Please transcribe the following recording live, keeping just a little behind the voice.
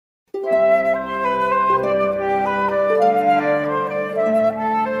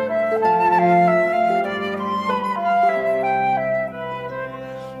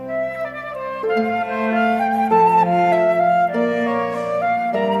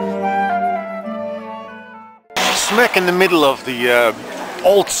Smack in the middle of the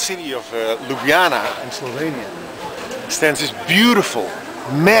old city of Ljubljana in Slovenia stands this beautiful,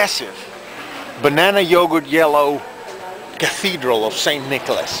 massive, banana yogurt yellow cathedral of St.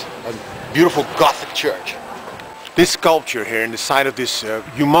 Nicholas, a beautiful Gothic church. This sculpture here in the side of this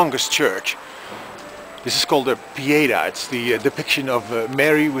humongous church, this is called a Pieta. It's the depiction of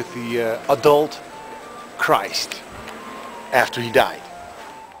Mary with the adult Christ after he died.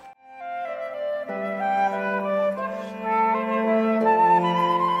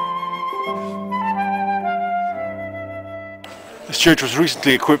 This church was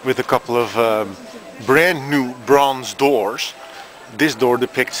recently equipped with a couple of brand new bronze doors. This door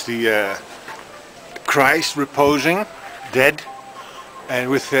depicts the Christ reposing, dead, and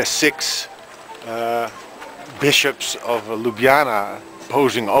with 6 bishops of Ljubljana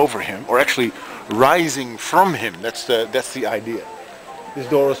posing over him, or actually rising from him. That's the idea. This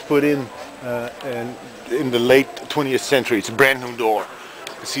door was put in the late 20th century. It's a brand new door.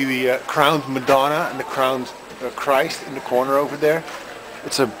 You see the crowned Madonna and the crowned Christ in the corner over there.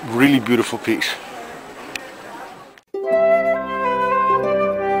 It's a really beautiful piece.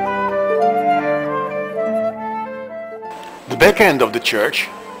 The back end of the church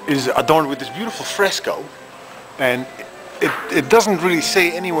is adorned with this beautiful fresco, and it doesn't really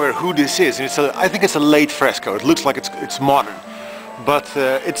say anywhere who this is. I think it's a late fresco. It looks like it's modern, but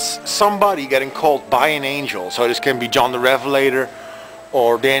it's somebody getting called by an angel. So this can be John the Revelator,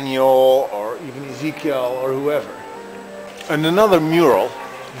 or Daniel, or even Ezekiel, or whoever. And another mural,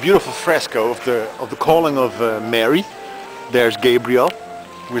 beautiful fresco of the calling of Mary. There's Gabriel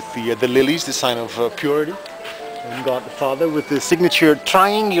with the lilies, the sign of purity, and God the Father with the signature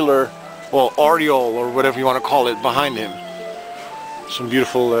triangular, well, aureole or whatever you want to call it, behind him. Some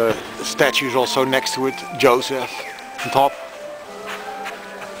beautiful statues also next to it. Joseph on top.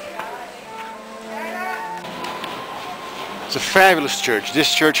 It's a fabulous church.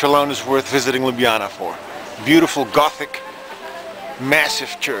 This church alone is worth visiting Ljubljana for. Beautiful Gothic,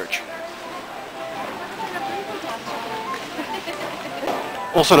 massive church.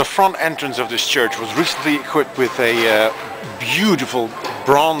 Also, the front entrance of this church was recently equipped with a beautiful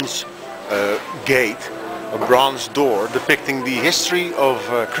bronze gate, a bronze door depicting the history of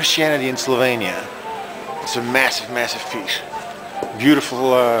Christianity in Slovenia. It's a massive, massive piece.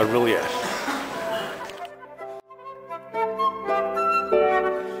 Beautiful relief.